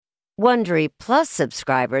Wondery Plus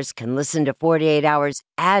subscribers can listen to 48 Hours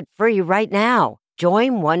ad-free right now.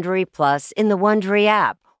 Join Wondery Plus in the Wondery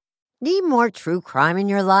app. Need more true crime in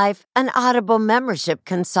your life? An Audible membership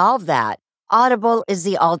can solve that. Audible is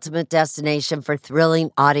the ultimate destination for thrilling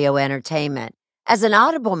audio entertainment. As an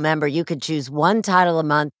Audible member, you can choose one title a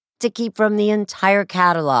month to keep from the entire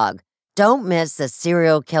catalog. Don't miss The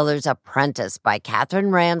Serial Killer's Apprentice by Katherine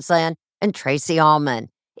Ramsland and Tracy Ullman.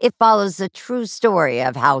 It follows the true story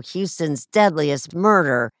of how Houston's deadliest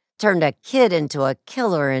murder turned a kid into a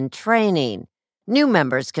killer in training. New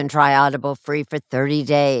members can try Audible free for 30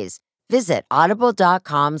 days. Visit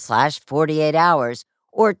audible.com/48 hours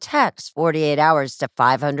or text 48 hours to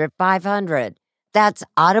 500-500. That's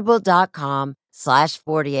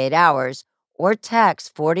audible.com/48 hours or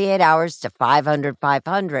text 48 hours to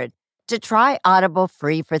 500-500 to try Audible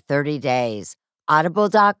free for 30 days.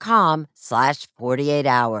 Audible.com/48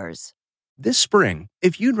 hours. This spring,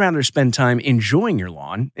 if you'd rather spend time enjoying your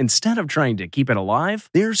lawn instead of trying to keep it alive,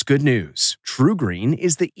 there's good news. True Green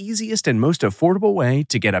is the easiest and most affordable way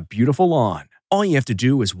to get a beautiful lawn. All you have to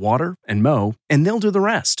do is water and mow, and they'll do the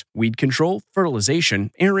rest. Weed control,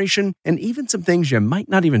 fertilization, aeration, and even some things you might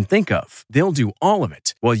not even think of. They'll do all of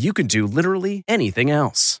it, while you can do literally anything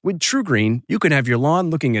else. With True Green, you can have your lawn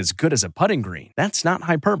looking as good as a putting green. That's not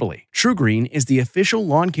hyperbole. True Green is the official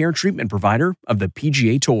lawn care treatment provider of the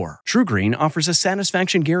PGA Tour. True Green offers a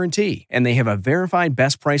satisfaction guarantee, and they have a verified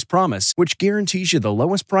best price promise, which guarantees you the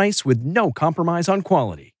lowest price with no compromise on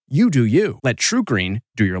quality. You do you. Let True Green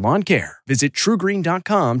do your lawn care. Visit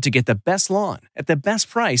TrueGreen.com to get the best lawn at the best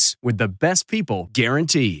price with the best people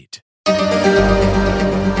guaranteed.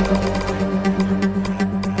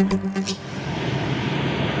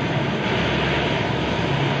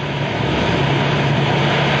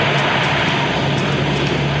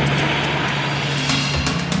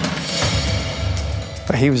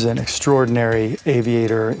 He was an extraordinary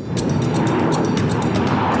aviator.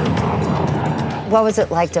 What was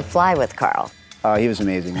it like to fly with Carl? He was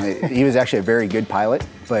amazing. He was actually a very good pilot,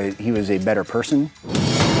 but he was a better person.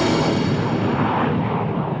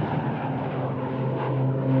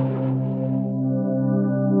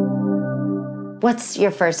 What's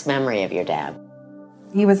your first memory of your dad?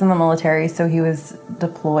 He was in the military, so he was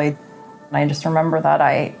deployed. I just remember that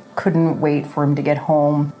I couldn't wait for him to get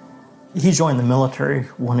home. He joined the military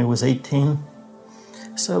when he was 18.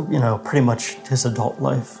 So, pretty much his adult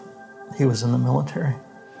life, he was in the military.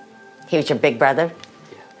 He was your big brother?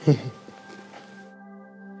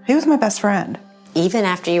 He was my best friend. Even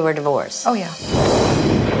after you were divorced? Oh, yeah.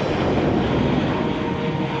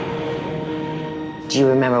 Do you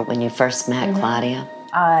remember when you first met Claudia?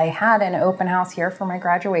 I had an open house here for my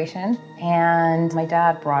graduation, and my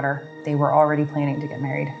dad brought her. They were already planning to get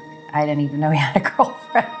married. I didn't even know he had a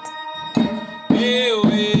girlfriend.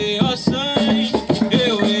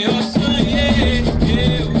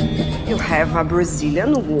 You have a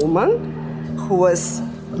Brazilian woman who was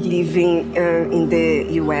living in the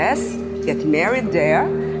U.S., get married there,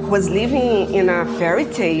 was living in a fairy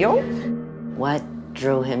tale. What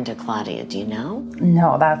drew him to Claudia, do you know?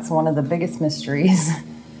 No, that's one of the biggest mysteries.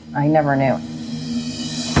 I never knew.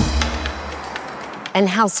 And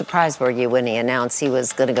how surprised were you when he announced he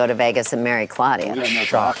was going to go to Vegas and marry Claudia?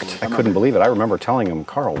 Shocked. I couldn't believe it. I remember telling him,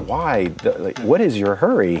 Carl, why? What is your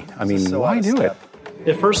hurry? I mean, why do it?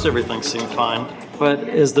 At first, everything seemed fine. But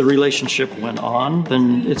as the relationship went on,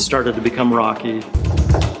 then it started to become rocky.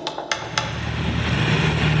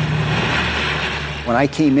 When I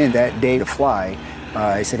came in that day to fly,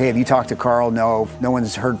 I said, hey, have you talked to Carl? No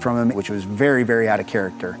one's heard from him, which was very, very out of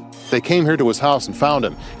character. They came here to his house and found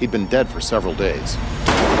him. He'd been dead for several days.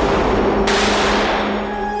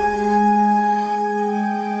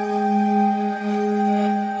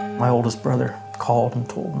 My oldest brother called and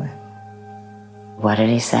told me. What did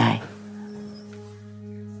he say?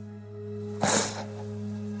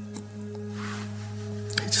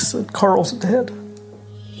 He just said, Carl's dead.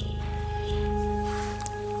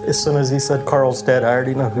 As soon as he said Carl's dead, I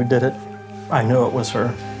already know who did it. I knew it was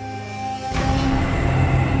her.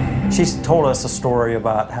 She's told us a story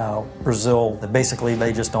about how Brazil, basically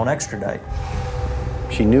they just don't extradite.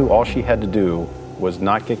 She knew all she had to do was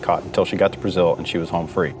not get caught until she got to Brazil and she was home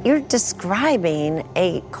free. You're describing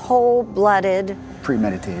a cold-blooded,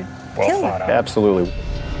 premeditated, killer. Absolutely.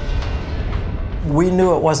 We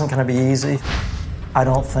knew it wasn't going to be easy. I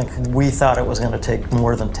don't think we thought it was going to take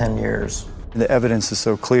more than 10 years. The evidence is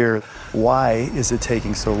so clear. Why is it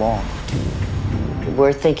taking so long?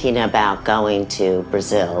 We're thinking about going to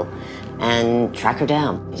Brazil and track her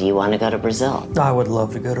down. Do you want to go to Brazil? I would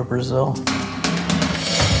love to go to Brazil.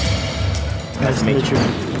 Nice to meet you.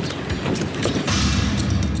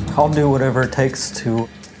 I'll do whatever it takes to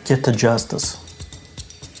get to justice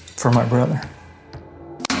for my brother.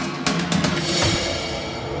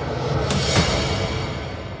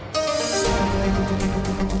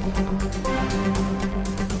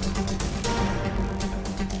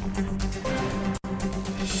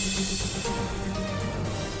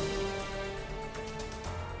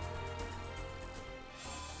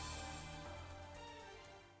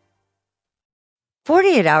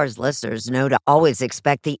 "48 Hours listeners know to always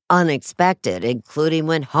expect the unexpected, including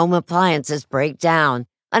when home appliances break down.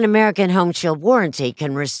 An American Home Shield warranty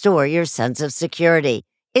can restore your sense of security.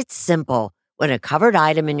 It's simple. When a covered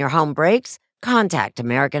item in your home breaks, contact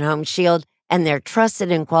American Home Shield, and their trusted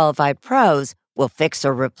and qualified pros will fix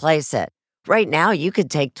or replace it. Right now, you could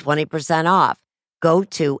take 20% off. Go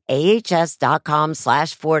to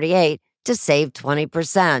ahs.com/48 to save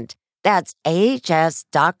 20%. That's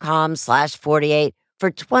ahs.com/48 for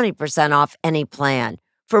 20% off any plan.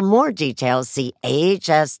 For more details, see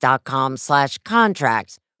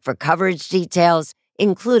ahs.com/contracts for coverage details,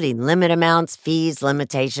 including limit amounts, fees,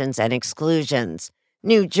 limitations, and exclusions.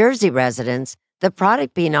 New Jersey residents, the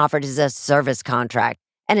product being offered is a service contract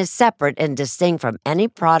and is separate and distinct from any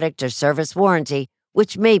product or service warranty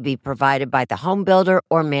which may be provided by the home builder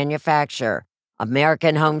or manufacturer.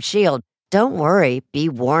 American Home Shield. Don't worry, be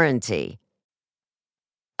warranty.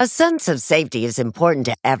 A sense of safety is important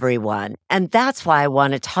to everyone, and that's why I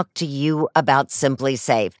want to talk to you about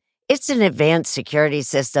SimpliSafe. It's an advanced security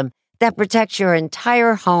system that protects your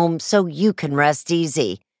entire home so you can rest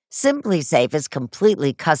easy. SimpliSafe is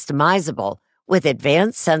completely customizable with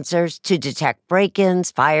advanced sensors to detect break-ins,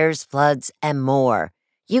 fires, floods, and more.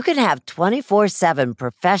 You can have 24/7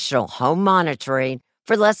 professional home monitoring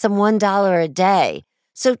for less than $1 a day.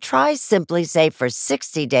 So try SimpliSafe for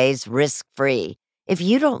 60 days risk-free. If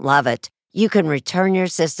you don't love it, you can return your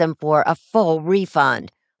system for a full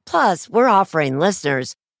refund. Plus, we're offering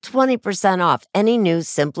listeners 20% off any new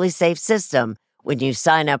SimpliSafe system when you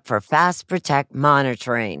sign up for Fast Protect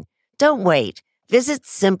monitoring. Don't wait. Visit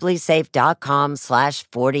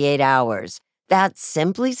SimpliSafe.com/48 hours. That's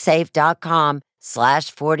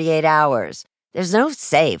SimpliSafe.com/48 hours. There's no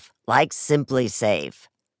safe like SimpliSafe.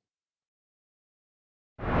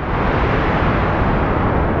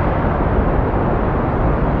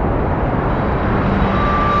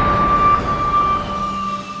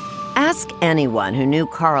 Ask anyone who knew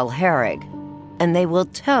Carl Herrig, and they will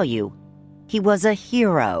tell you he was a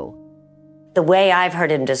hero. The way I've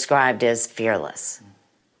heard him described is fearless.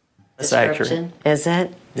 That's accurate. Is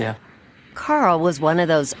it? Yeah. Carl was one of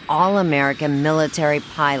those all-American military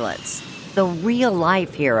pilots, the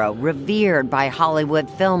real-life hero revered by Hollywood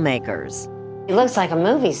filmmakers. He looks like a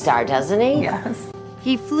movie star, doesn't he? Yes.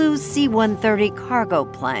 He flew C-130 cargo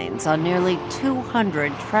planes on nearly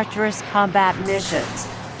 200 treacherous combat missions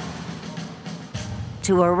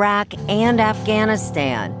to Iraq and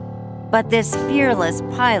Afghanistan. But this fearless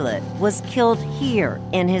pilot was killed here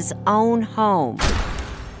in his own home.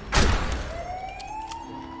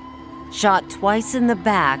 Shot twice in the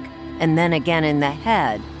back and then again in the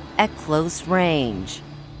head at close range.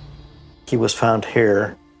 He was found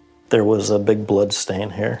here. There was a big blood stain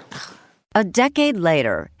here. A decade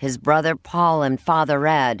later, his brother Paul and father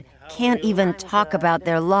Ed can't even talk about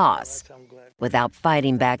their loss without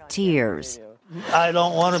fighting back tears. I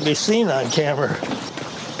don't want to be seen on camera.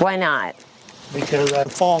 Why not? Because I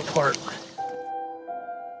fall apart.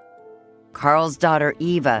 Carl's daughter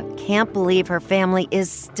Eva can't believe her family is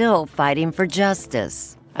still fighting for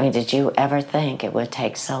justice. I mean, did you ever think it would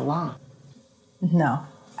take so long? No.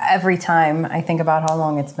 Every time I think about how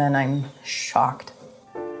long it's been, I'm shocked.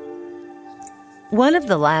 One of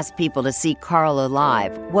the last people to see Carl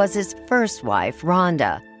alive was his first wife,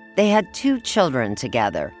 Rhonda. They had 2 children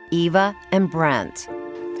together, Eva and Brent.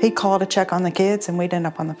 He called to check on the kids, and we'd end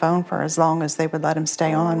up on the phone for as long as they would let him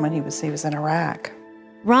stay on when he was in Iraq.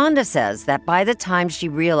 Rhonda says that by the time she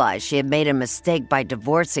realized she had made a mistake by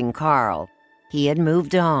divorcing Carl, he had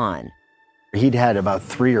moved on. He'd had about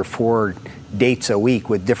 3 or 4 dates a week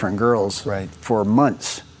with different girls for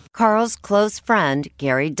months. Carl's close friend,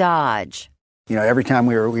 Gary Dodge. You know, every time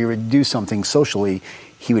we would do something socially,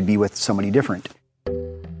 he would be with somebody different.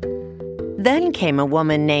 Then came a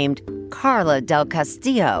woman named Carla Del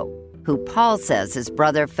Castillo, who Paul says his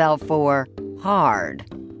brother fell for hard.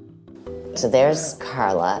 So there's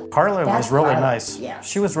Carla. Carla was really nice. Yes.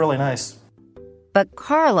 She was really nice. But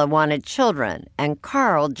Carla wanted children, and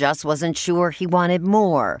Carl just wasn't sure he wanted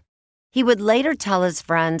more. He would later tell his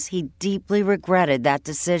friends he deeply regretted that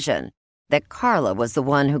decision, that Carla was the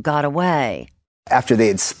one who got away. After they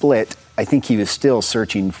had split, I think he was still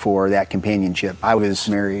searching for that companionship. I was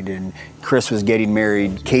married, and Chris was getting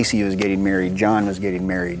married, Casey was getting married, John was getting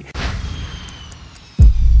married.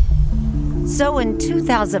 So in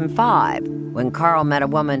 2005, when Carl met a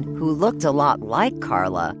woman who looked a lot like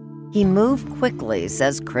Carla, he moved quickly,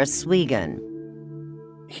 says Chris Swiegen.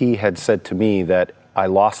 He had said to me that I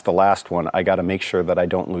lost the last one. I got to make sure that I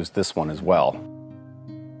don't lose this one as well.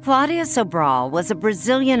 Claudia Sobral was a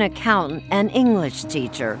Brazilian accountant and English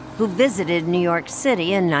teacher who visited New York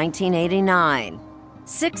City in 1989.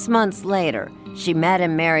 6 months later, she met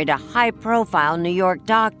and married a high-profile New York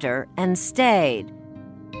doctor and stayed.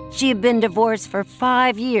 She had been divorced for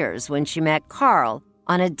 5 years when she met Carl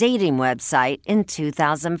on a dating website in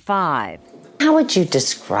 2005. How would you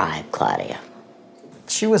describe Claudia?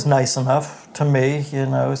 She was nice enough to me,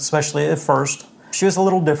 especially at first. She was a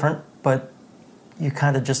little different, but you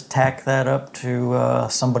kind of just tack that up to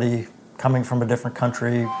somebody coming from a different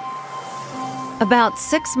country. About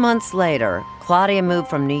 6 months later, Claudia moved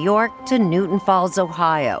from New York to Newton Falls,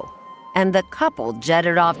 Ohio, and the couple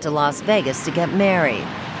jetted off to Las Vegas to get married.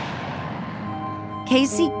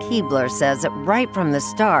 Casey Keebler says that right from the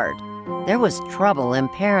start, there was trouble in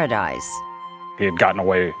paradise. He had gotten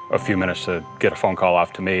away a few minutes to get a phone call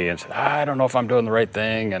off to me and said, I don't know if I'm doing the right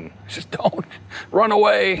thing, and I said, don't run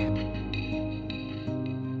away.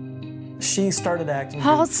 She started acting...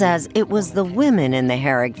 Paul says it was the women in the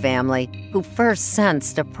Herrig family who first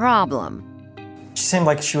sensed a problem. She seemed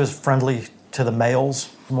like she was friendly to the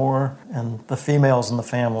males more, and the females in the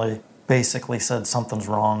family basically said something's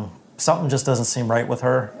wrong. Something just doesn't seem right with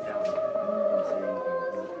her.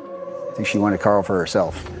 I think she wanted Carl for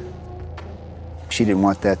herself. She didn't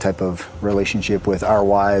want that type of relationship with our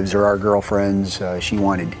wives or our girlfriends. She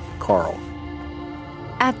wanted Carl.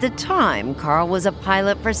 At the time, Carl was a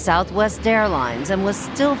pilot for Southwest Airlines and was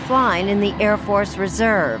still flying in the Air Force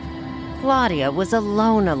Reserve. Claudia was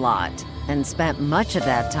alone a lot and spent much of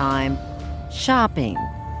that time shopping.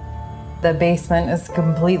 The basement is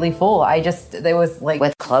completely full. There was like...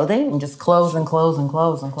 With clothing? Just clothes and clothes and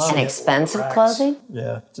clothes and clothes. And expensive clothing?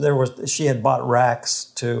 Yeah. She had bought racks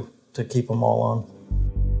to keep them all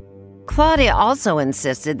on. Claudia also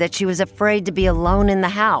insisted that she was afraid to be alone in the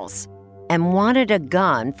house and wanted a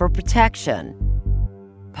gun for protection.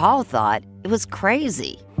 Paul thought it was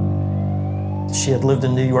crazy. She had lived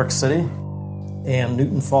in New York City, and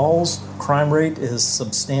Newton Falls crime rate is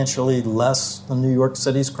substantially less than New York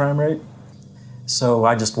City's crime rate. So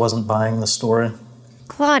I just wasn't buying the story.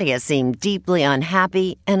 Claudia seemed deeply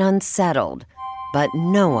unhappy and unsettled, but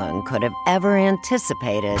no one could have ever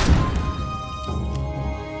anticipated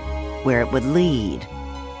where it would lead.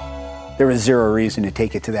 There was zero reason to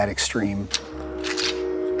take it to that extreme.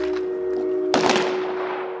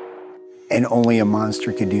 And only a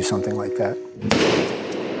monster could do something like that.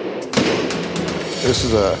 This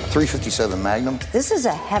is a .357 Magnum. This is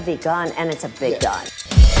a heavy gun, and it's a big gun.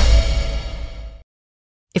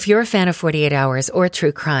 If you're a fan of 48 Hours or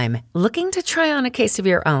true crime, looking to try on a case of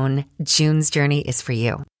your own, June's Journey is for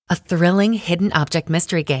you. A thrilling hidden object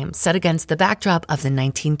mystery game set against the backdrop of the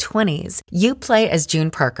 1920s. You play as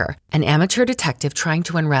June Parker, an amateur detective trying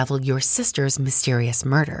to unravel your sister's mysterious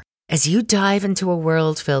murder. As you dive into a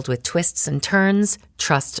world filled with twists and turns,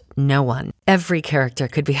 trust no one. Every character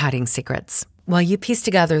could be hiding secrets. While you piece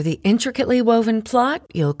together the intricately woven plot,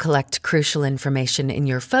 you'll collect crucial information in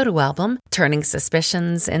your photo album, turning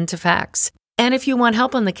suspicions into facts. And if you want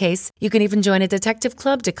help on the case, you can even join a detective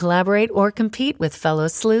club to collaborate or compete with fellow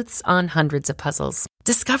sleuths on hundreds of puzzles.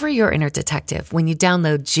 Discover your inner detective when you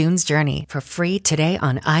download June's Journey for free today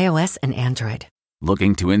on iOS and Android.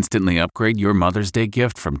 Looking to instantly upgrade your Mother's Day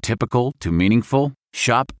gift from typical to meaningful?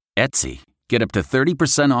 Shop Etsy. Get up to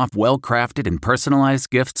 30% off well-crafted and personalized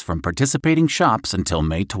gifts from participating shops until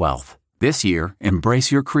May 12th. This year,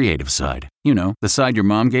 embrace your creative side. You know, the side your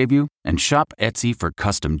mom gave you. And shop Etsy for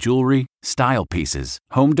custom jewelry, style pieces,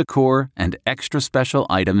 home decor, and extra special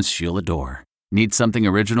items she'll adore. Need something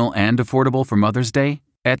original and affordable for Mother's Day?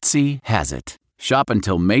 Etsy has it. Shop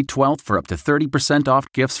until May 12th for up to 30%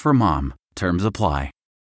 off gifts for mom. Terms apply.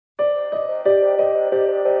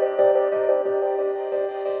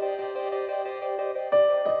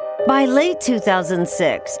 By late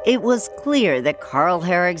 2006, it was clear that Carl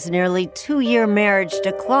Herrig's nearly 2-year marriage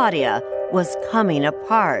to Claudia was coming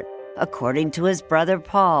apart, according to his brother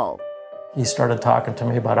Paul. He started talking to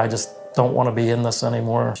me about, I just don't want to be in this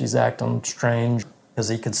anymore. She's acting strange, because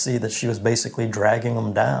he could see that she was basically dragging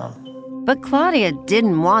him down. But Claudia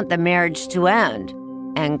didn't want the marriage to end,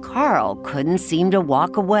 and Carl couldn't seem to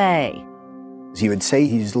walk away. He would say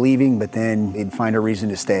he's leaving, but then he'd find a reason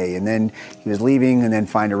to stay. And then he was leaving and then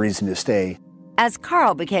find a reason to stay. As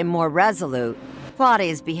Carl became more resolute,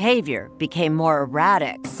 Claudia's behavior became more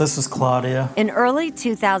erratic. This is Claudia. In early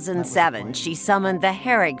 2007, she summoned the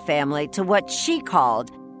Herrig family to what she called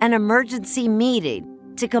an emergency meeting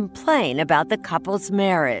to complain about the couple's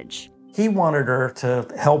marriage. He wanted her to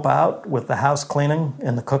help out with the house cleaning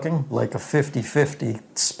and the cooking, like a 50-50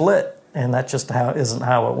 split, and that just isn't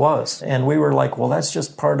how it was. And we were like, well, that's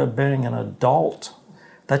just part of being an adult.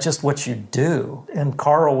 That's just what you do. And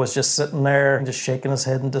Carl was just sitting there and just shaking his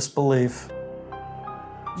head in disbelief.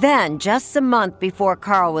 Then, just a month before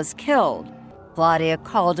Carl was killed, Claudia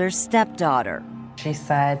called her stepdaughter. She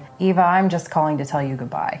said, Eva, I'm just calling to tell you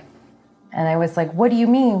goodbye. And I was like, what do you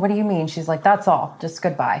mean? What do you mean? She's like, that's all, just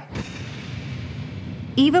goodbye.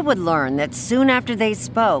 Eva would learn that soon after they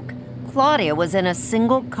spoke, Claudia was in a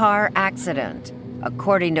single-car accident.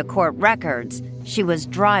 According to court records, she was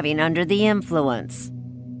driving under the influence.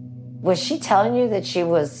 Was she telling you that she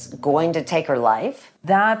was going to take her life?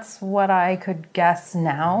 That's what I could guess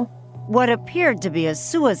now. What appeared to be a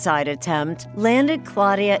suicide attempt landed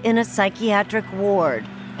Claudia in a psychiatric ward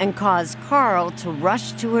and caused Carl to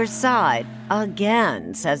rush to her side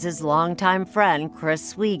again, says his longtime friend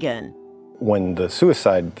Chris Swegan. When the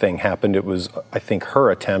suicide thing happened, it was, I think, her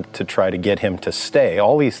attempt to try to get him to stay.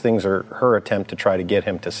 All these things are her attempt to try to get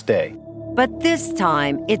him to stay. But this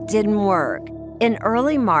time, it didn't work. In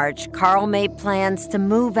early March, Carl made plans to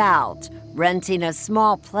move out, renting a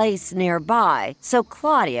small place nearby so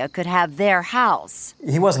Claudia could have their house.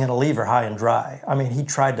 He wasn't going to leave her high and dry. I mean, he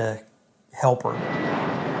tried to help her.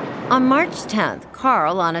 On March 10th,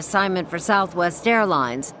 Carl, on assignment for Southwest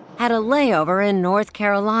Airlines, had a layover in North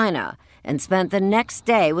Carolina and spent the next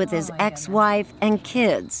day with his ex-wife and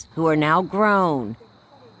kids, who are now grown.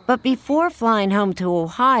 But before flying home to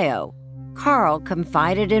Ohio, Carl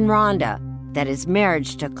confided in Rhonda that his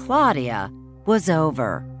marriage to Claudia was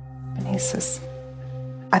over. And he says,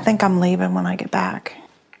 I think I'm leaving when I get back.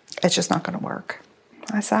 It's just not going to work.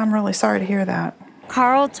 I said, I'm really sorry to hear that.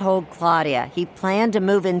 Carl told Claudia he planned to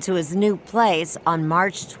move into his new place on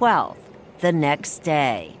March 12th, the next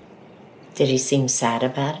day. Did he seem sad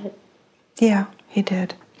about it? Yeah, he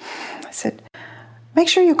did. I said, make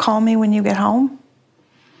sure you call me when you get home.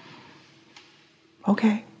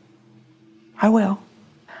 Okay, I will.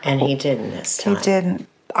 And he didn't this time. He didn't.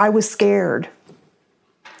 I was scared,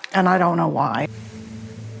 and I don't know why.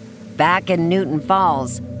 Back in Newton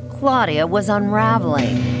Falls, Claudia was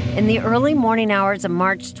unraveling. In the early morning hours of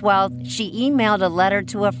March 12th, she emailed a letter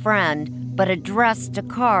to a friend, but addressed to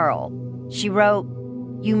Carl. She wrote,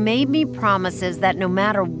 "You made me promises that no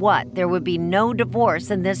matter what, there would be no divorce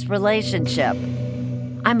in this relationship.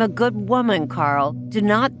 I'm a good woman, Carl. Do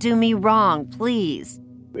not do me wrong, please."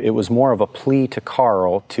 It was more of a plea to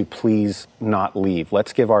Carl to please not leave.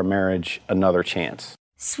 Let's give our marriage another chance.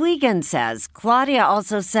 Swegan says Claudia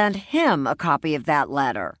also sent him a copy of that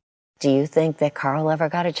letter. Do you think that Carl ever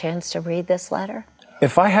got a chance to read this letter?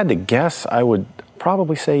 If I had to guess, I would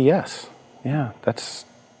probably say yes. Yeah,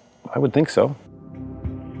 I would think so.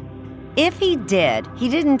 If he did, he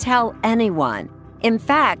didn't tell anyone. In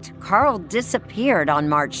fact, Carl disappeared on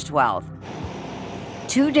March 12th.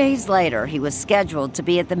 2 days later, he was scheduled to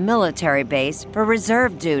be at the military base for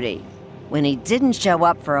reserve duty. When he didn't show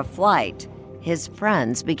up for a flight, his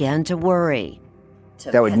friends began to worry.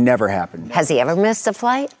 That would never happen. Has he ever missed a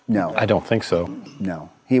flight? No. I don't think so. No.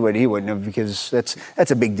 He wouldn't have, because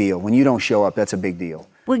that's a big deal. When you don't show up, that's a big deal.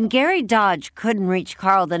 When Gary Dodge couldn't reach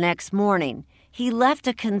Carl the next morning, he left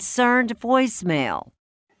a concerned voicemail.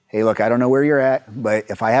 Hey, look, I don't know where you're at, but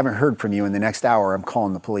if I haven't heard from you in the next hour, I'm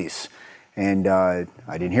calling the police. And I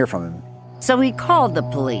didn't hear from him. So he called the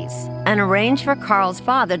police and arranged for Carl's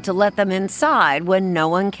father to let them inside when no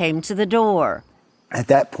one came to the door. At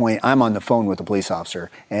that point, I'm on the phone with the police officer,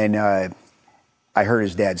 and I heard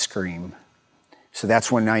his dad scream. So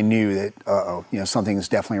that's when I knew that, something's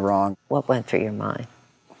definitely wrong. What went through your mind?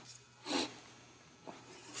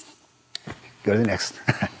 Go to the next.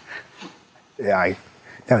 Yeah,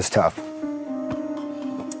 that was tough.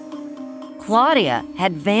 Claudia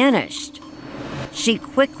had vanished. She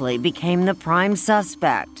quickly became the prime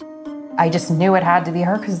suspect. I just knew it had to be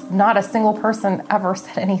her because not a single person ever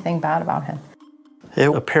said anything bad about him.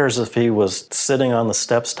 It appears as if he was sitting on the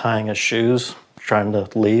steps tying his shoes, trying to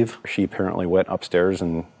leave. She apparently went upstairs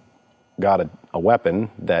and got a weapon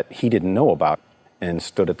that he didn't know about and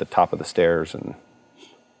stood at the top of the stairs and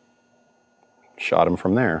shot him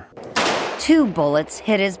from there. 2 bullets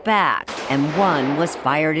hit his back, and 1 was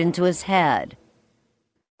fired into his head.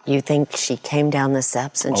 You think she came down the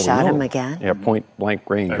steps and shot him again? Yeah, point blank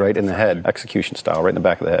range, right in the head, execution style, right in the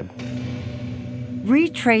back of the head.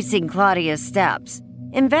 Retracing Claudia's steps,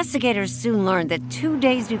 Investigators soon learned that 2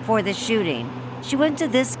 days before the shooting, she went to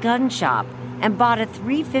this gun shop and bought a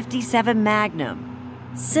 .357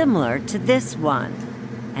 Magnum, similar to this one.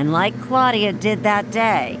 And like Claudia did that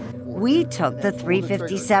day, we took the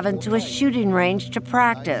 .357 to a shooting range to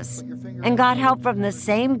practice and got help from the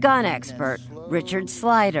same gun expert, Richard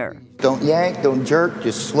Slider. Don't yank, don't jerk,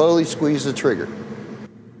 just slowly squeeze the trigger.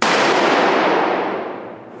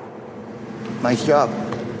 Nice job.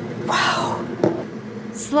 Wow.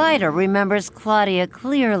 Slider remembers Claudia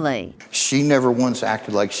clearly. She never once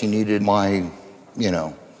acted like she needed my,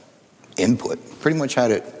 input. Pretty much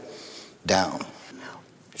had it down.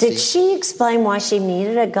 Did she explain why she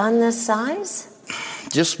needed a gun this size?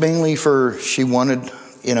 Just mainly she wanted,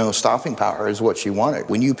 stopping power is what she wanted.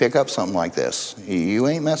 When you pick up something like this, you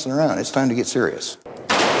ain't messing around. It's time to get serious.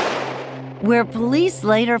 Where police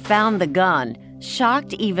later found the gun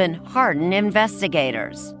shocked even hardened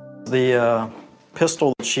investigators. The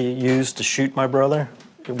pistol that she used to shoot my brother,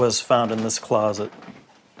 it was found in this closet.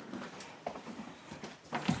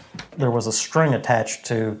 There was a string attached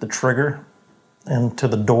to the trigger and to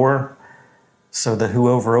the door, so that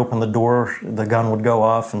whoever opened the door, the gun would go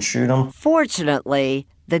off and shoot him. Fortunately,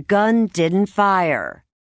 the gun didn't fire.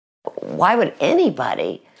 Why would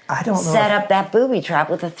anybody set up that booby trap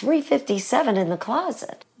with a .357 in the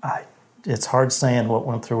closet? It's hard saying what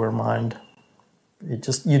went through her mind.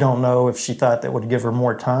 You don't know if she thought that would give her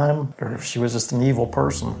more time or if she was just an evil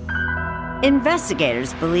person.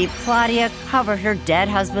 Investigators believe Claudia covered her dead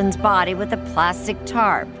husband's body with a plastic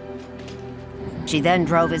tarp. She then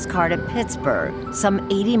drove his car to Pittsburgh, some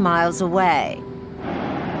 80 miles away.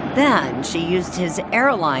 Then she used his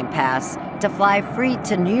airline pass to fly free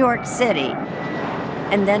to New York City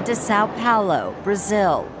and then to Sao Paulo,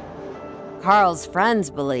 Brazil. Carl's friends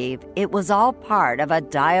believe it was all part of a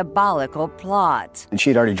diabolical plot. And she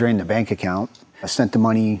had already drained the bank account, sent the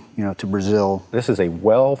money, to Brazil. This is a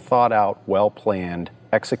well-thought-out, well-planned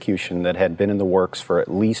execution that had been in the works for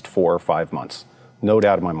at least 4 or 5 months. No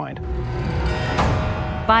doubt in my mind.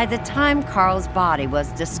 By the time Carl's body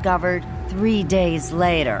was discovered 3 days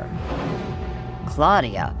later,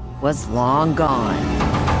 Claudia was long gone.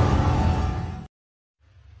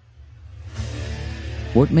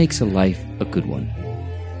 What makes a life a good one?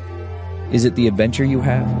 Is it the adventure you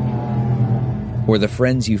have? Or the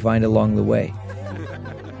friends you find along the way?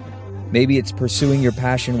 Maybe it's pursuing your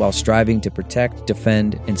passion while striving to protect,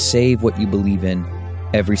 defend, and save what you believe in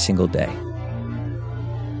every single day.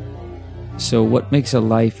 So what makes a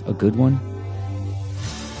life a good one?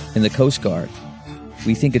 In the Coast Guard,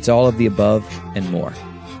 we think it's all of the above and more.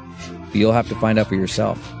 But you'll have to find out for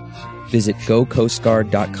yourself. Visit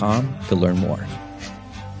gocoastguard.com to learn more.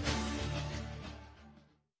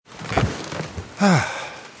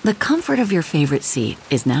 The comfort of your favorite seat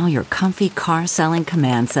is now your comfy car selling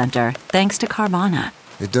command center, thanks to Carvana.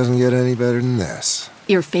 It doesn't get any better than this.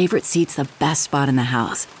 Your favorite seat's the best spot in the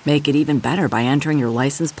house. Make it even better by entering your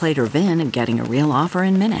license plate or VIN and getting a real offer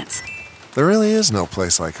in minutes. There really is no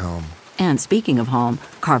place like home. And speaking of home,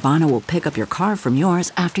 Carvana will pick up your car from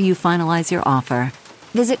yours after you finalize your offer.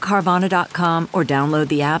 Visit Carvana.com or download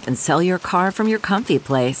the app and sell your car from your comfy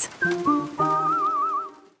place.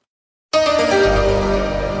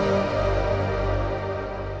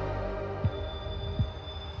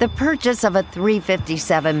 The purchase of a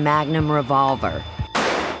 .357 Magnum revolver.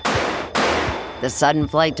 The sudden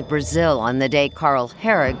flight to Brazil on the day Carl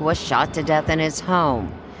Herrig was shot to death in his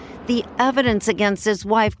home. The evidence against his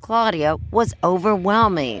wife, Claudia, was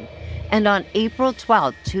overwhelming. And on April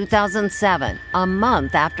 12, 2007, a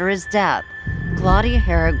month after his death, Claudia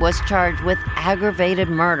Herrig was charged with aggravated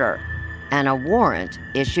murder and a warrant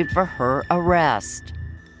issued for her arrest.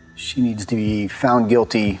 She needs to be found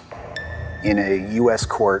guilty in a U.S.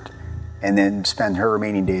 court and then spend her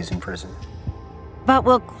remaining days in prison. But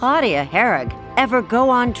will Claudia Herrig ever go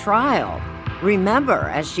on trial? Remember,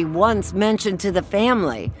 as she once mentioned to the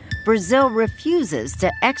family, Brazil refuses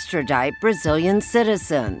to extradite Brazilian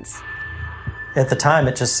citizens. At the time,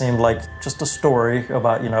 it just seemed like just a story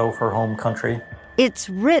about, her home country. It's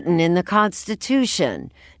written in the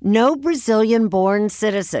Constitution. No Brazilian-born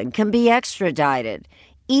citizen can be extradited,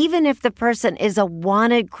 even if the person is a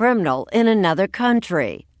wanted criminal in another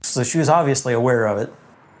country. So she was obviously aware of it.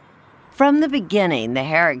 From the beginning, the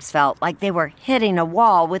Herrigs felt like they were hitting a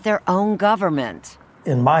wall with their own government.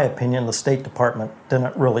 In my opinion, the State Department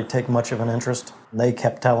didn't really take much of an interest. They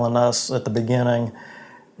kept telling us at the beginning,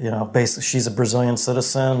 basically she's a Brazilian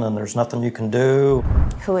citizen and there's nothing you can do.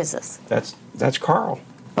 Who is this? That's Carl.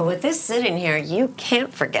 But with this sitting here, you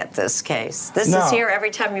can't forget this case. This No. is here every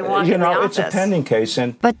time you walk in the office. It's a pending case.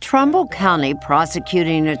 But Trumbull County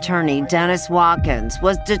prosecuting attorney Dennis Watkins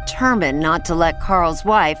was determined not to let Carl's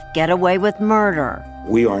wife get away with murder.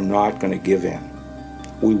 We are not going to give in.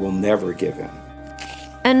 We will never give in.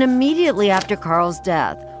 And immediately after Carl's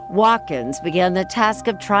death, Watkins began the task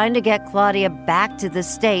of trying to get Claudia back to the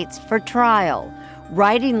States for trial,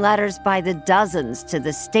 writing letters by the dozens to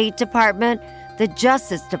the State Department, the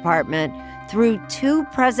Justice Department, through 2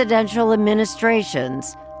 presidential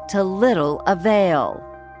administrations, to little avail.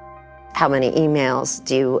 How many emails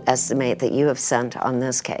do you estimate that you have sent on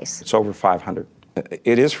this case? It's over 500.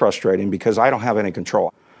 It is frustrating because I don't have any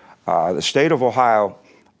control. The state of Ohio,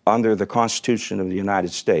 under the Constitution of the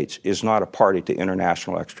United States, is not a party to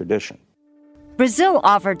international extradition. Brazil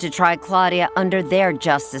offered to try Claudia under their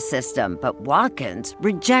justice system, but Watkins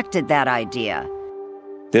rejected that idea.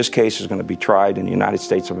 This case is going to be tried in the United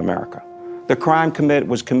States of America. The crime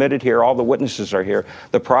was committed here. All the witnesses are here.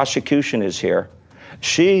 The prosecution is here.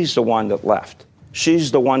 She's the one that left. She's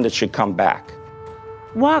the one that should come back.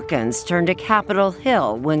 Watkins turned to Capitol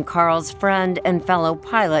Hill when Carl's friend and fellow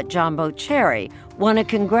pilot John Bocherry won a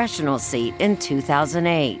congressional seat in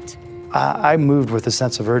 2008. I moved with a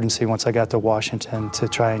sense of urgency once I got to Washington to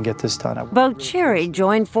try and get this done. Bocherry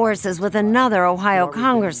joined forces with another Ohio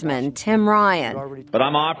congressman, Tim Ryan, But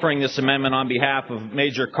I'm offering this amendment on behalf of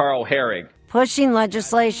Major Carl Herrig, pushing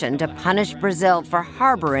legislation to punish Brazil for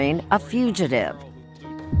harboring a fugitive.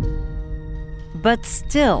 But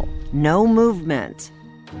still, no movement.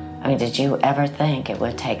 I mean, did you ever think it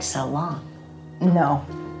would take so long? No.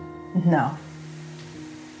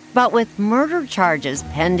 But with murder charges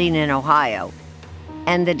pending in Ohio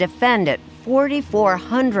and the defendant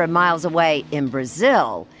 4,400 miles away in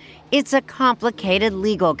Brazil, it's a complicated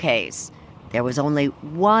legal case. There was only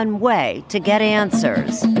one way to get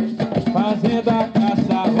answers.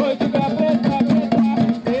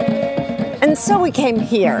 And so we came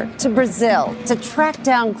here to Brazil to track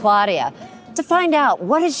down Claudia, to find out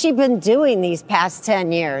what has she been doing these past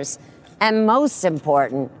 10 years. And most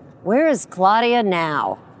important, where is Claudia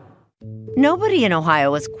now? Nobody in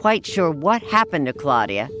Ohio was quite sure what happened to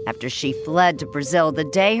Claudia after she fled to Brazil the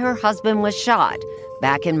day her husband was shot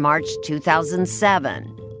back in March 2007.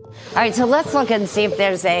 All right, so let's look and see if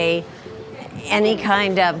there's any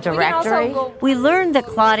kind of directory. We learned that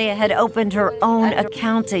Claudia had opened her own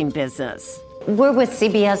accounting business. We're with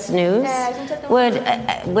CBS News.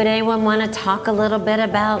 Would anyone want to talk a little bit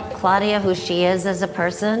about Claudia, who she is as a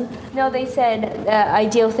person? No, they said the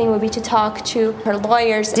ideal thing would be to talk to her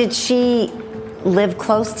lawyers. Did she live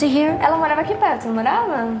close to here? Ela morava aqui perto, não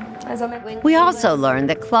morava? Mais ou menos. We also learned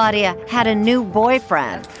that Claudia had a new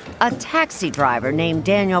boyfriend, a taxi driver named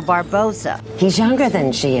Daniel Barbosa. He's younger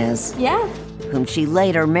than she is. Yeah. Whom she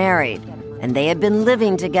later married, and they had been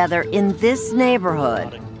living together in this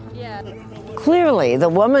neighborhood. Clearly, the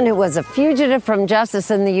woman who was a fugitive from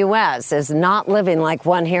justice in the U.S. is not living like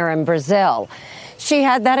one here in Brazil. She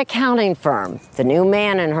had that accounting firm, the new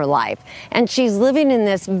man in her life, and she's living in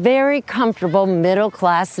this very comfortable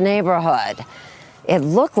middle-class neighborhood. It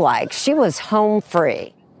looked like she was home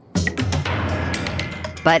free.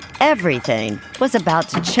 But everything was about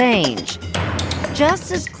to change.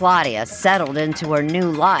 Just as Claudia settled into her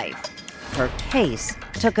new life, her case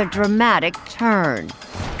took a dramatic turn.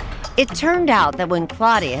 It turned out that when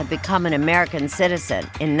Claudia had become an American citizen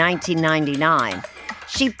in 1999,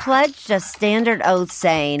 she pledged a standard oath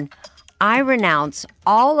saying, "I renounce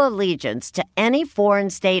all allegiance to any foreign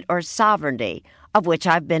state or sovereignty of which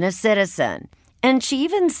I've been a citizen." And she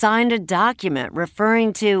even signed a document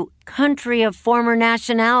referring to country of former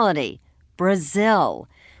nationality, Brazil.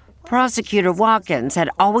 Prosecutor Watkins had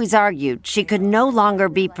always argued she could no longer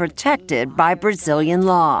be protected by Brazilian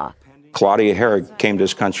law. Claudia Herrig came to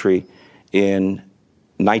this country in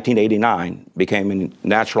 1989, became a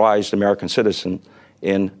naturalized American citizen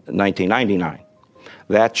in 1999.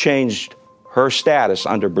 That changed her status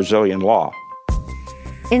under Brazilian law.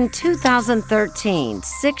 In 2013,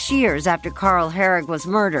 6 years after Carl Herrig was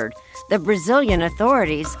murdered, the Brazilian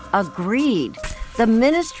authorities agreed. The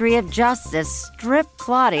Ministry of Justice stripped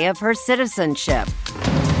Claudia of her citizenship,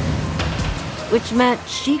 which meant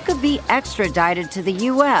she could be extradited to the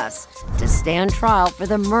U.S. to stand trial for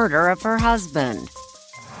the murder of her husband.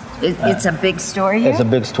 It's a big story here? It's a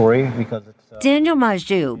big story because it's... Daniel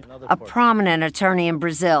Majub, a prominent attorney in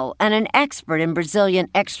Brazil and an expert in Brazilian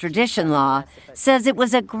extradition law, says it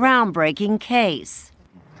was a groundbreaking case.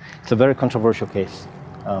 It's a very controversial case.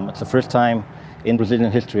 It's the first time in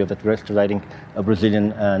Brazilian history that we're extraditing a Brazilian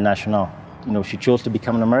national. You know, she chose to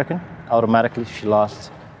become an American. Automatically, she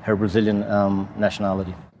lost her Brazilian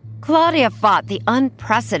nationality. Claudia fought the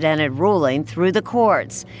unprecedented ruling through the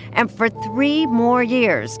courts and for 3 more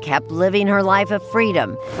years kept living her life of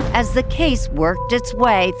freedom as the case worked its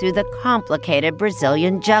way through the complicated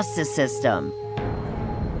Brazilian justice system.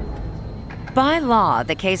 By law,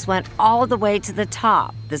 the case went all the way to the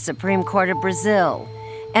top, the Supreme Court of Brazil.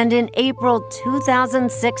 And in April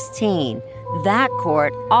 2016, that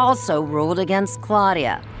court also ruled against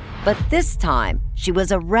Claudia. But this time, she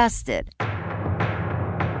was arrested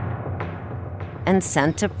and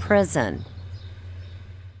sent to prison.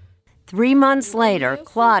 3 months later,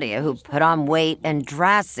 Claudia, who put on weight and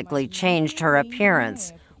drastically changed her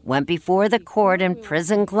appearance, went before the court in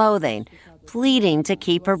prison clothing, pleading to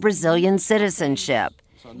keep her Brazilian citizenship.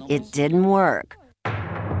 It didn't work.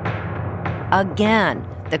 Again,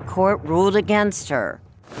 the court ruled against her.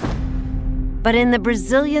 But in the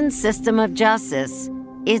Brazilian system of justice,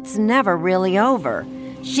 it's never really over.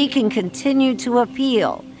 She can continue to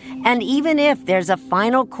appeal. And even if there's a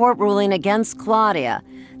final court ruling against Claudia,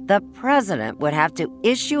 the president would have to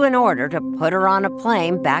issue an order to put her on a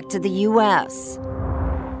plane back to the U.S.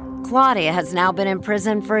 Claudia has now been in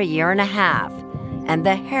prison for 1.5 years, and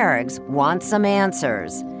the Herigs want some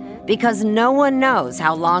answers because no one knows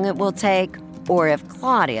how long it will take or if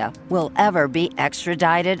Claudia will ever be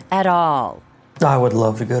extradited at all. I would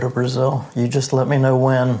love to go to Brazil. You just let me know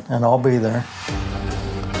when, and I'll be there.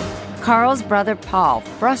 Carl's brother Paul,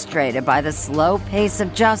 frustrated by the slow pace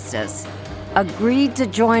of justice, agreed to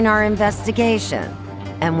join our investigation,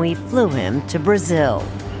 and we flew him to Brazil.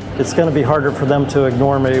 It's going to be harder for them to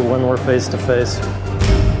ignore me when we're face to face.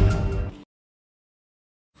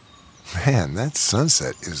 Man, that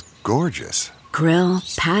sunset is gorgeous. Grill,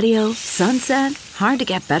 patio, sunset. Hard to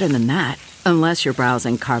get better than that. Unless you're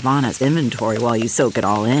browsing Carvana's inventory while you soak it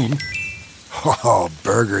all in. Oh,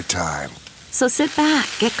 burger time. So sit back,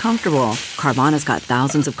 get comfortable. Carvana's got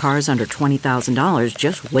thousands of cars under $20,000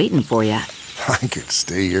 just waiting for you. I could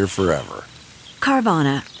stay here forever.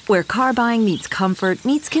 Carvana, where car buying meets comfort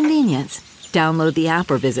meets convenience. Download the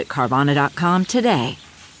app or visit Carvana.com today.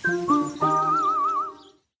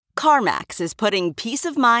 CarMax is putting peace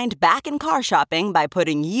of mind back in car shopping by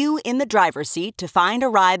putting you in the driver's seat to find a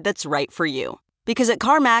ride that's right for you. Because at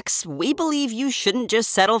CarMax, we believe you shouldn't just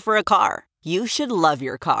settle for a car. You should love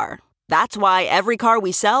your car. That's why every car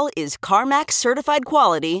we sell is CarMax certified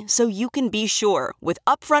quality, so you can be sure with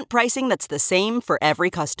upfront pricing that's the same for every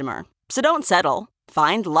customer. So don't settle.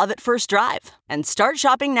 Find love at first drive and start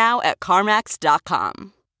shopping now at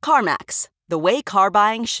CarMax.com. CarMax, the way car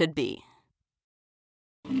buying should be.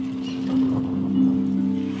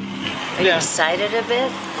 Are you excited a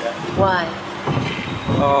bit? Why?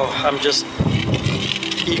 Oh, I'm just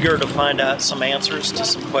eager to find out some answers to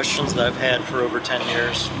some questions that I've had for over 10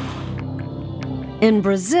 years. In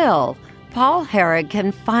Brazil, Paul Herig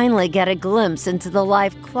can finally get a glimpse into the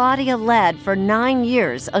life Claudia led for 9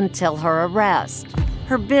 years until her arrest.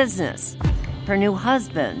 Her business, her new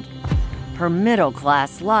husband, her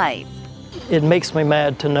middle-class life. It makes me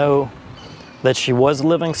mad to know that she was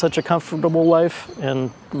living such a comfortable life,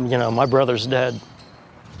 and, you know, my brother's dead.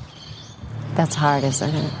 That's hard,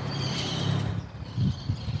 isn't it?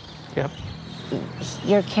 Yep.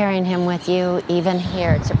 You're carrying him with you even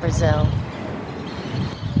here to Brazil.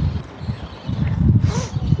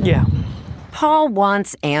 Yeah. Paul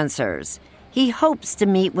wants answers. He hopes to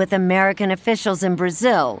meet with American officials in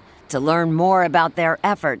Brazil to learn more about their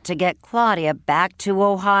effort to get Claudia back to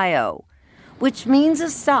Ohio, which means a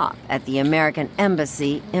stop at the American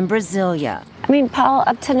Embassy in Brasilia. I mean, Paul,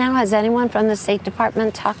 up to now, has anyone from the State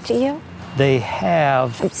Department talked to you? They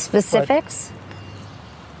have. Specifics?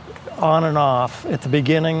 On and off. At the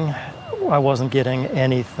beginning, I wasn't getting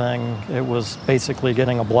anything. It was basically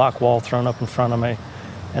getting a block wall thrown up in front of me.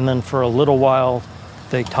 And then for a little while,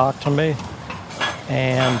 they talked to me,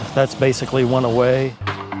 and that's basically went away.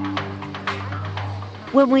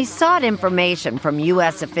 When we sought information from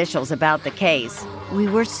U.S. officials about the case, we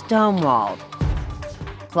were stonewalled.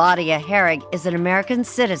 Claudia Herig is an American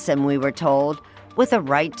citizen, we were told, with a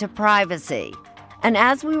right to privacy. And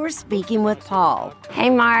as we were speaking with Paul, hey,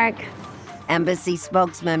 Mark, Embassy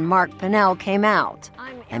spokesman Mark Pinnell came out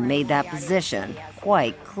and made that position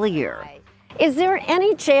quite clear. Is there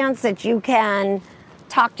any chance that you can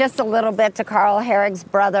talk just a little bit to Carl Herig's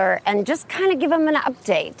brother and just kind of give him an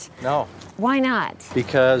update? No. Why not?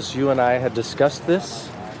 Because you and I had discussed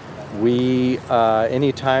this.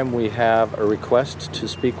 Anytime we have a request to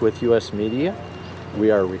speak with U.S. media,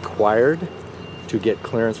 we are required to get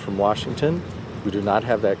clearance from Washington. We do not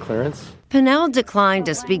have that clearance. Pinnell declined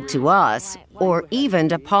to speak to us or even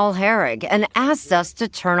to Paul Herig and asked us to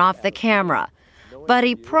turn off the camera. but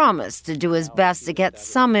he promised to do his best to get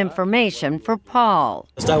some information for Paul.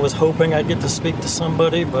 I was hoping I'd get to speak to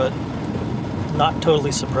somebody, but not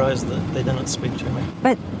totally surprised that they didn't speak to me.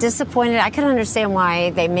 But disappointed. I can understand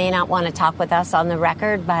why they may not want to talk with us on the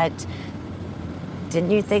record, but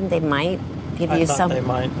didn't you think they might give you some? I thought they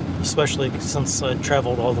might, especially since I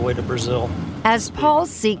traveled all the way to Brazil. As Paul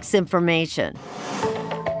seeks information,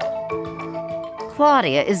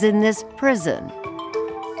 Claudia is in this prison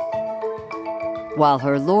while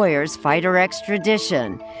her lawyers fight her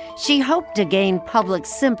extradition. She hoped to gain public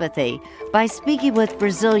sympathy by speaking with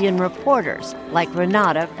Brazilian reporters like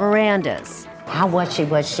Renata Varandas. How was she?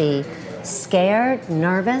 Was she scared,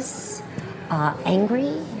 nervous,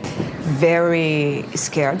 angry? Very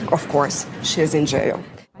scared, of course. She's in jail.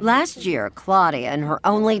 Last year, Claudia, in her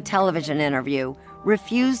only television interview,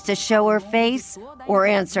 refused to show her face or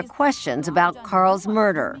answer questions about Carl's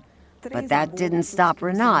murder. But that didn't stop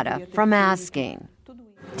Renata from asking.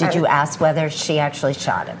 Did you ask whether she actually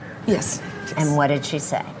shot him? Yes. And what did she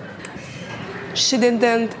say? She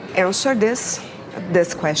didn't answer this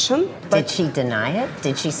question. Did she deny it?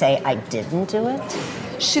 Did she say, I didn't do it?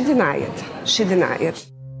 She denied it. She denied it.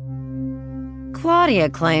 Claudia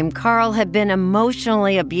claimed Carl had been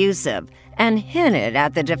emotionally abusive and hinted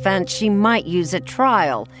at the defense she might use at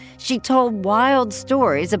trial. She told wild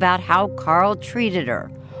stories about how Carl treated her.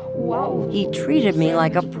 Wow. He treated me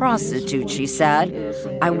like a prostitute, she said.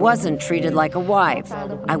 I wasn't treated like a wife.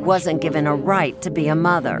 I wasn't given a right to be a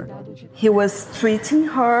mother. He was treating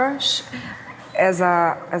her as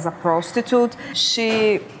a prostitute.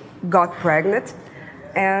 She got pregnant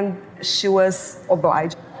and she was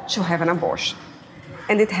obliged to have an abortion.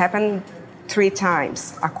 And it happened 3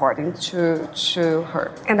 times, according to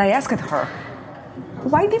her. And I asked her,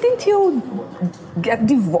 why didn't you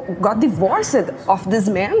got divorced of this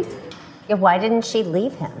man? Yeah, why didn't she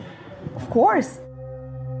leave him? Of course.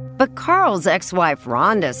 But Carl's ex-wife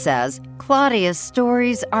Rhonda says Claudia's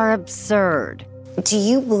stories are absurd. Do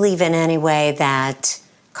you believe in any way that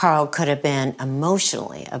Carl could have been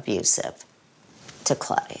emotionally abusive to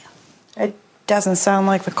Claudia? It doesn't sound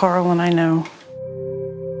like the Carl I know.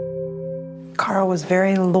 Carl was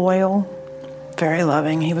very loyal, very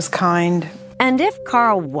loving. He was kind. And if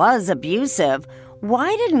Carl was abusive,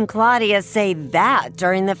 why didn't Claudia say that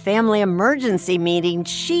during the family emergency meeting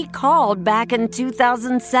she called back in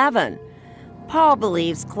 2007? Paul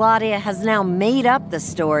believes Claudia has now made up the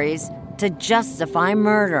stories to justify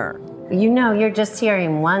murder. You know, you're just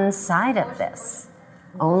hearing one side of this.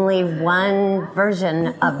 Only one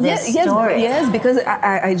version of this story. Yes, because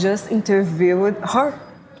I just interviewed her.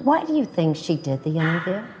 Why do you think she did the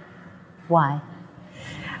interview? Why?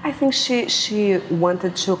 I think she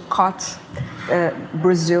wanted to cut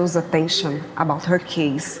Brazil's attention about her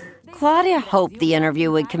case. Claudia hoped the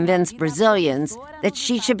interview would convince Brazilians that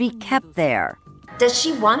she should be kept there. Does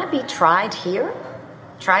she want to be tried here?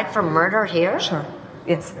 Tried for murder here? Sure.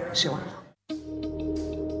 Yes, she wants.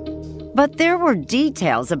 But there were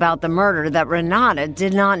details about the murder that Renata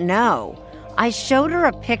did not know. I showed her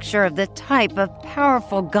a picture of the type of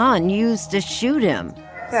powerful gun used to shoot him.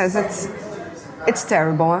 Yes, it's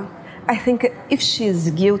terrible. I think if she is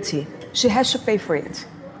guilty, she has to pay for it.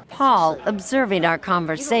 Paul, observing our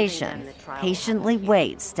conversation, patiently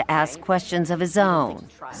waits to ask questions of his own.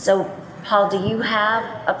 So, Paul, do you have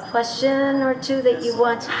a question or two that you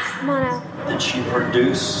want? Come on out. Did she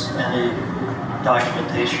produce any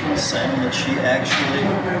documentation saying that she actually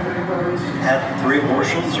had 3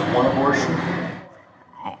 abortions or 1 abortion?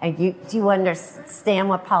 Do you understand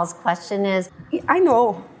what Paul's question is? I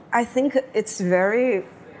know. I think it's very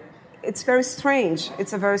strange.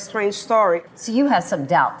 It's a very strange story. So you have some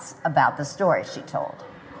doubts about the story she told?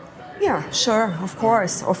 Yeah, sure, of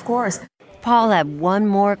course. Paul had one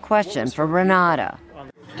more question for Renata.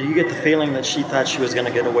 Do you get the feeling that she thought she was going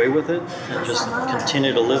to get away with it and just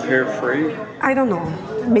continue to live here free? I don't know.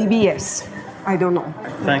 Maybe yes. I don't know.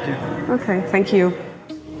 Thank you. Okay, thank you.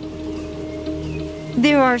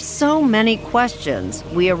 There are so many questions.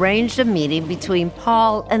 We arranged a meeting between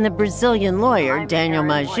Paul and the Brazilian lawyer, Daniel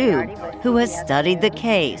Maju, who has studied the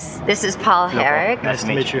case. This is Paul Herrig. Nice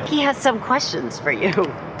to meet you. He has some questions for you.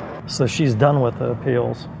 So she's done with the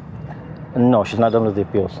appeals? No, she's not done with the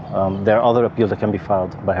appeals. There are other appeals that can be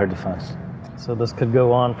filed by her defense. So this could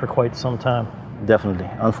go on for quite some time? Definitely,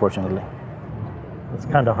 unfortunately. It's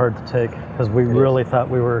kind of hard to take because we really thought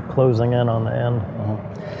we were closing in on the end.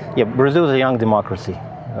 Mm-hmm. Yeah, Brazil is a young democracy.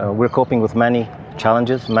 We're coping with many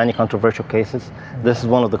challenges, many controversial cases. This is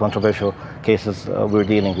one of the controversial cases we're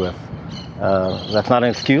dealing with. That's not an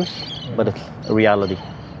excuse, but it's a reality,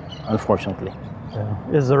 unfortunately.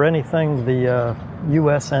 Yeah. Is there anything the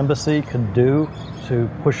U.S. Embassy could do to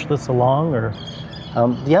push this along, or?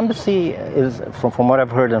 The embassy is, from what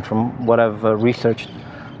I've heard and from what I've researched,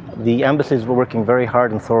 the embassy is working very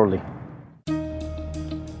hard and thoroughly.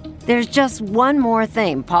 There's just one more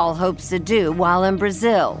thing Paul hopes to do while in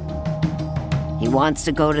Brazil. He wants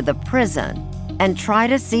to go to the prison and try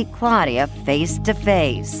to see Claudia face to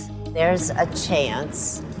face. There's a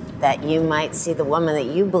chance that you might see the woman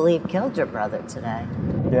that you believe killed your brother today.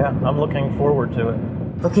 Yeah, I'm looking forward to it.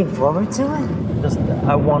 Looking forward to it?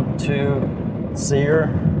 I want to see her,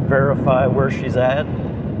 verify where she's at,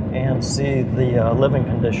 and see the living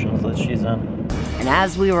conditions that she's in. And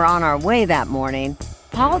as we were on our way that morning,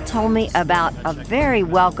 Paul told me about a very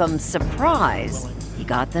welcome surprise he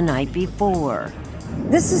got the night before.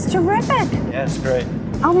 This is terrific. Yeah, it's great.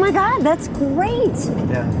 Oh my God, that's great.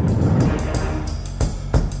 Yeah.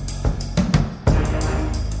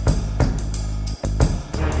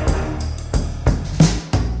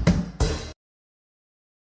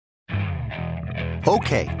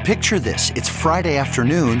 Okay, picture this. It's Friday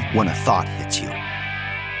afternoon when a thought hits you.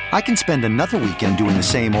 I can spend another weekend doing the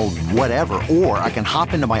same old whatever, or I can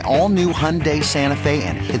hop into my all-new Hyundai Santa Fe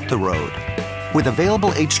and hit the road. With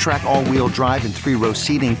available H-Track all-wheel drive and 3-row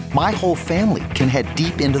seating, my whole family can head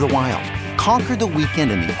deep into the wild. Conquer the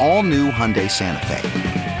weekend in the all-new Hyundai Santa Fe.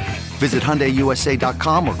 Visit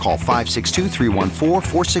HyundaiUSA.com or call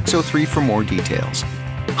 562-314-4603 for more details.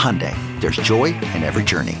 Hyundai, there's joy in every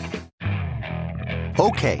journey.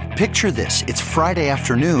 Okay, picture this. It's Friday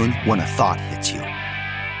afternoon when a thought hits you.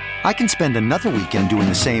 I can spend another weekend doing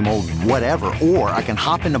the same old whatever, or I can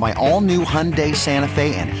hop into my all-new Hyundai Santa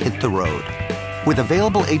Fe and hit the road. With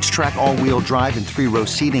available H-Track all-wheel drive and 3-row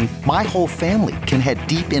seating, my whole family can head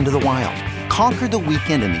deep into the wild. Conquer the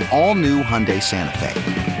weekend in the all-new Hyundai Santa Fe.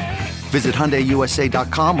 Visit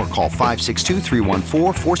HyundaiUSA.com or call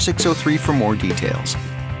 562-314-4603 for more details.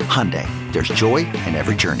 Hyundai, there's joy in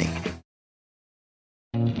every journey.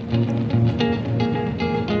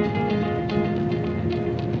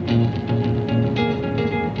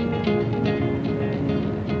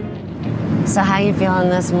 So how you feeling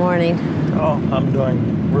this morning? Oh, I'm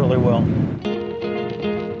doing really well.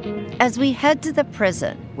 As we head to the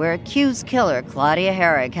prison where accused killer Claudia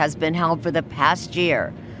Herrig has been held for the past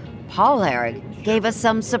year, Paul Herrig gave us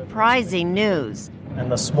some surprising news.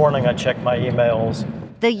 And this morning I checked my emails.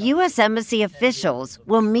 The U.S. Embassy officials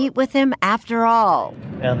will meet with him after all.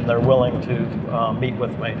 And they're willing to meet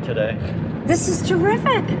with me today. This is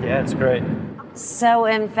terrific. Yeah, it's great. So,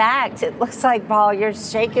 in fact, it looks like, Paul, you're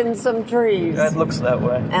shaking some trees. It looks that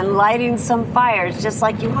way. And lighting some fires, just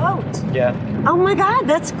like you hoped. Yeah. Oh, my God,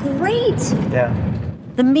 that's great. Yeah.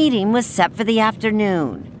 The meeting was set for the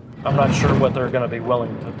afternoon. I'm not sure what they're going to be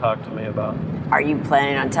willing to talk to me about. Are you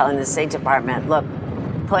planning on telling the State Department, look,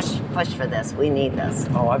 push for this, we need this?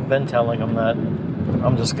 Oh, I've been telling them that.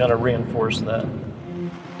 I'm just going to reinforce that.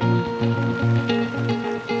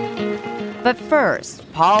 But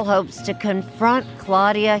first, Paul hopes to confront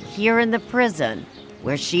Claudia here in the prison,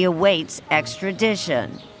 where she awaits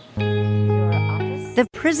extradition. The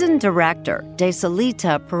prison director,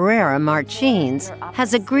 Desalita Pereira Martins,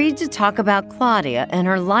 has agreed to talk about Claudia and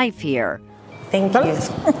her life here. Thank you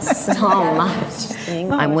so much.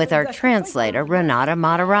 I'm with our translator, Renata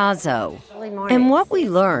Matarazzo. And what we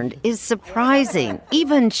learned is surprising,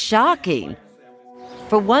 even shocking.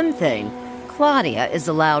 For one thing, Claudia is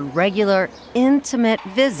allowed regular, intimate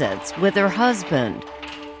visits with her husband.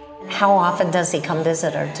 How often does he come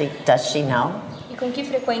visit her? Does she know? E com que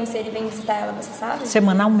frequência ele vem visitar ela, você sabe?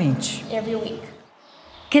 Semanalmente. Every week.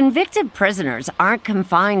 Convicted prisoners aren't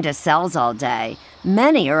confined to cells all day.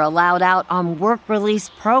 Many are allowed out on work release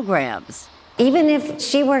programs. Even if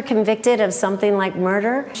she were convicted of something like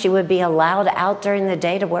murder, she would be allowed out during the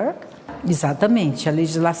day to work? Exatamente, a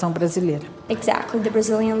legislação brasileira. Exactly, the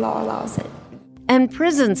Brazilian law allows it. And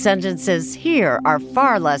prison sentences here are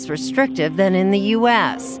far less restrictive than in the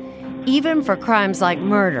U.S. Even for crimes like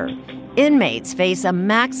murder, inmates face a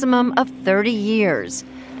maximum of 30 years,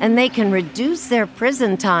 and they can reduce their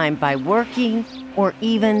prison time by working or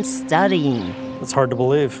even studying. It's hard to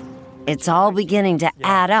believe. It's all beginning to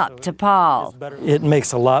add up to Paul. It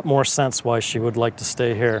makes a lot more sense why she would like to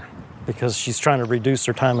stay here, because she's trying to reduce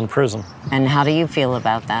her time in prison. And how do you feel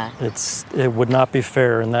about that? It would not be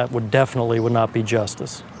fair, and that would not be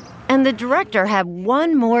justice. And the director had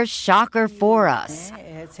one more shocker for us.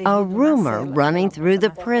 A rumor running through the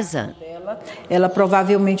prison. Ela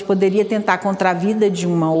provavelmente poderia tentar contra a vida de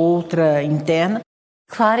uma outra interna.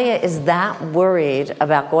 Claudia is that worried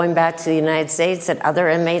about going back to the United States that other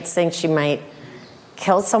inmates think she might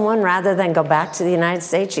kill someone rather than go back to the United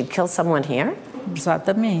States? She'd kill someone here?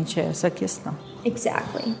 Exatamente, essa a questão.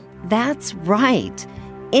 Exactly. That's right.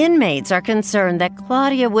 Inmates are concerned that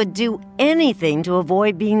Claudia would do anything to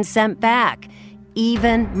avoid being sent back,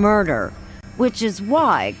 even murder, which is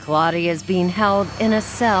why Claudia is being held in a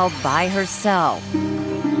cell by herself.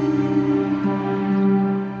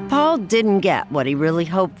 Paul didn't get what he really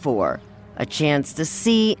hoped for, a chance to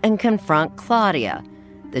see and confront Claudia.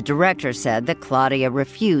 The director said that Claudia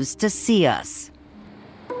refused to see us.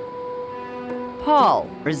 Paul,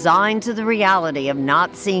 resigned to the reality of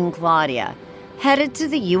not seeing Claudia, headed to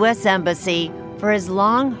the U.S. Embassy for his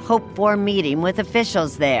long-hoped-for meeting with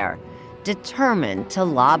officials there, determined to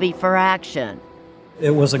lobby for action. It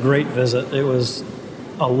was a great visit. It was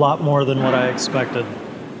a lot more than what I expected.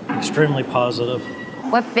 Extremely positive.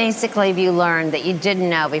 What basically have you learned that you didn't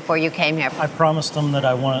know before you came here? I promised them that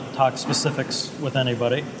I wouldn't talk specifics with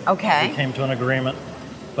anybody. Okay. We came to an agreement.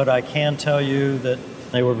 But I can tell you that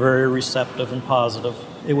they were very receptive and positive.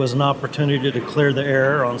 It was an opportunity to clear the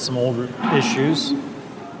air on some old issues,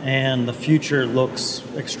 and the future looks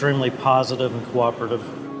extremely positive and cooperative.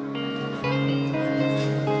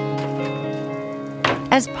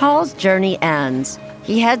 As Paul's journey ends,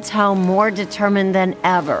 he heads home more determined than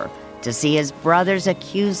ever to see his brother's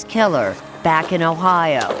accused killer back in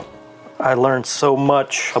Ohio. I learned so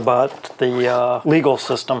much about the legal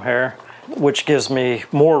system here, which gives me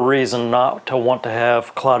more reason not to want to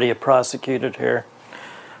have Claudia prosecuted here.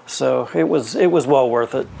 So it was well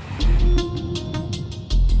worth it.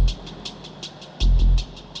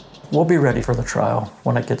 We'll be ready for the trial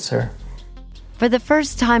when it gets here. For the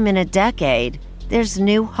first time in a decade, there's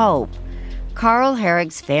new hope. Carl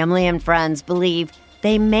Herrig's family and friends believe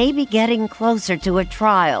they may be getting closer to a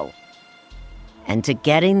trial and to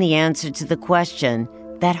getting the answer to the question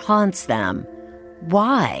that haunts them.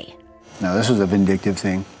 Why? No, this was a vindictive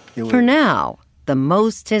thing. For now, the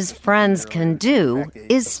most his friends can do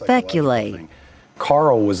is speculate.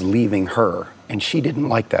 Carl was leaving her, and she didn't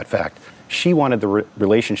like that fact. She wanted the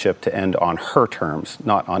relationship to end on her terms,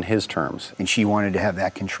 not on his terms. And she wanted to have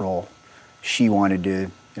that control. She wanted to,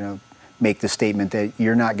 make the statement that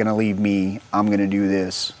you're not going to leave me, I'm going to do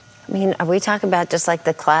this. I mean, are we talking about just like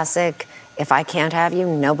the classic, if I can't have you,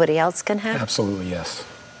 nobody else can have? Absolutely, yes.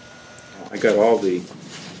 I got all the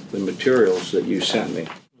materials that you sent me.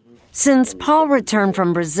 Since Paul returned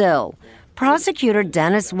from Brazil, prosecutor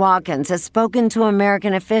Dennis Watkins has spoken to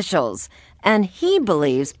American officials, and he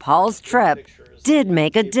believes Paul's trip did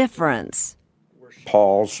make a difference.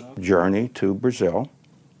 Paul's journey to Brazil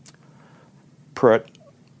put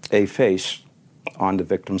a face on the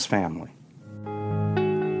victim's family.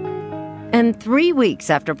 And 3 weeks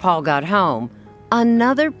after Paul got home,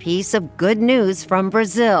 another piece of good news from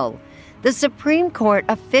Brazil. The Supreme Court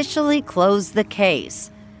officially closed the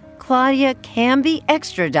case. Claudia can be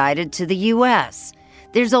extradited to the U.S.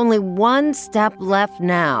 There's only one step left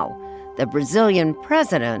now. The Brazilian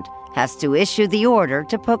president has to issue the order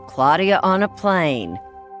to put Claudia on a plane.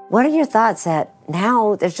 What are your thoughts that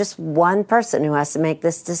now there's just one person who has to make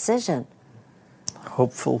this decision?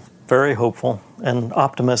 Hopeful, very hopeful and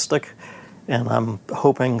optimistic. And I'm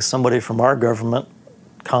hoping somebody from our government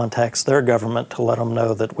contacts their government to let them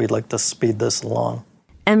know that we'd like to speed this along.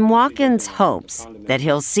 And Watkins hopes that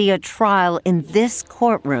he'll see a trial in this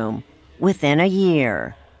courtroom within a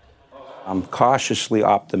year. I'm cautiously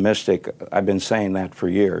optimistic. I've been saying that for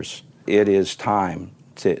years. It is time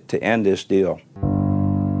to end this deal.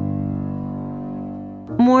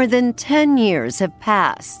 More than 10 years have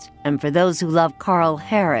passed, and for those who love Carl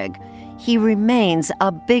Herrig, he remains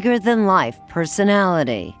a bigger-than-life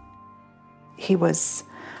personality. He was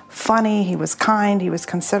funny, he was kind, he was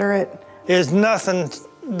considerate. There's nothing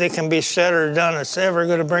that can be said or done that's ever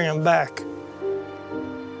going to bring him back.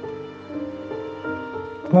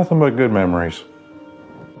 Nothing but good memories.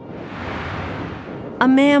 A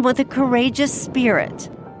man with a courageous spirit,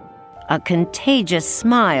 a contagious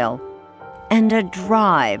smile, and a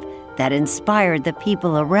drive that inspired the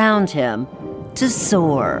people around him to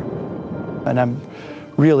soar. And I'm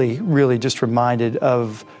really, really just reminded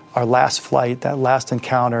of our last flight, that last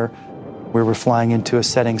encounter where we're flying into a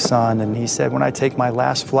setting sun. And he said, when I take my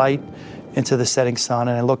last flight into the setting sun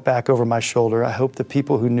and I look back over my shoulder, I hope the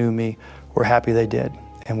people who knew me were happy they did.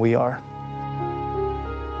 And we are.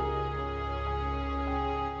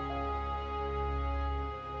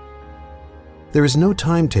 There is no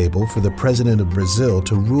timetable for the president of Brazil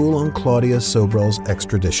to rule on Claudia Sobral's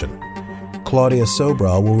extradition. Claudia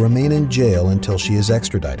Sobral will remain in jail until she is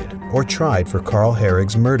extradited or tried for Carl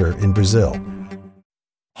Herrig's murder in Brazil.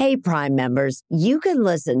 Hey, Prime members, you can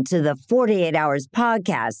listen to the 48 Hours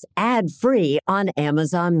podcast ad-free on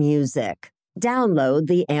Amazon Music. Download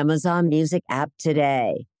the Amazon Music app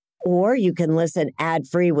today. Or you can listen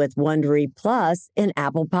ad-free with Wondery Plus in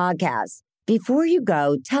Apple Podcasts. Before you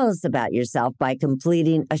go, tell us about yourself by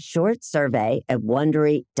completing a short survey at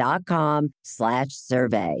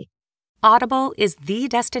Wondery.com/survey. Audible is the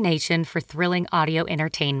destination for thrilling audio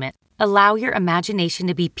entertainment. Allow your imagination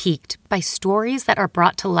to be piqued by stories that are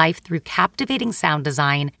brought to life through captivating sound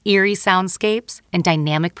design, eerie soundscapes, and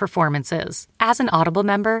dynamic performances. As an Audible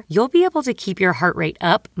member, you'll be able to keep your heart rate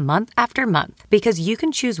up month after month because you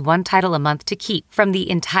can choose one title a month to keep from the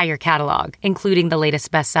entire catalog, including the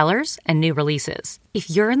latest bestsellers and new releases. If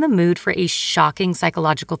you're in the mood for a shocking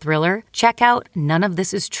psychological thriller, check out None of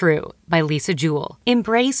This Is True by Lisa Jewell.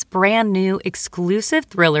 Embrace brand new exclusive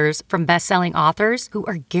thrillers from best-selling authors who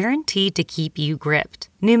are guaranteed to keep you gripped.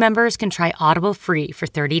 New members can try Audible free for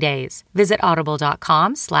 30 days. Visit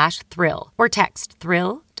audible.com/thrill or text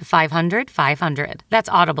thrill to 500-500. That's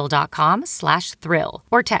audible.com/thrill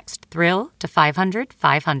or text thrill to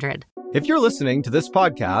 500-500. If you're listening to this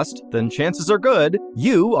podcast, then chances are good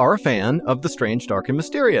you are a fan of The Strange, Dark, and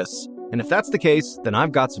Mysterious. And if that's the case, then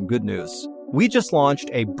I've got some good news. We just launched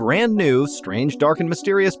a brand new Strange, Dark, and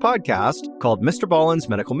Mysterious podcast called Mr. Ballen's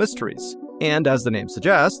Medical Mysteries. And as the name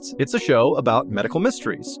suggests, it's a show about medical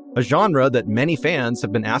mysteries, a genre that many fans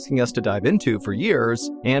have been asking us to dive into for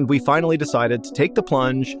years, and we finally decided to take the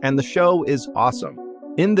plunge, and the show is awesome.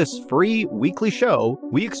 In this free weekly show,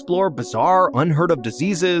 we explore bizarre, unheard-of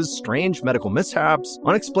diseases, strange medical mishaps,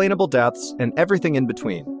 unexplainable deaths, and everything in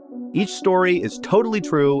between. Each story is totally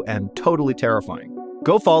true and totally terrifying.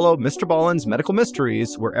 Go follow Mr. Ballen's Medical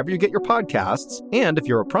Mysteries wherever you get your podcasts, and if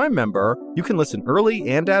you're a Prime member, you can listen early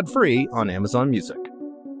and ad-free on Amazon Music.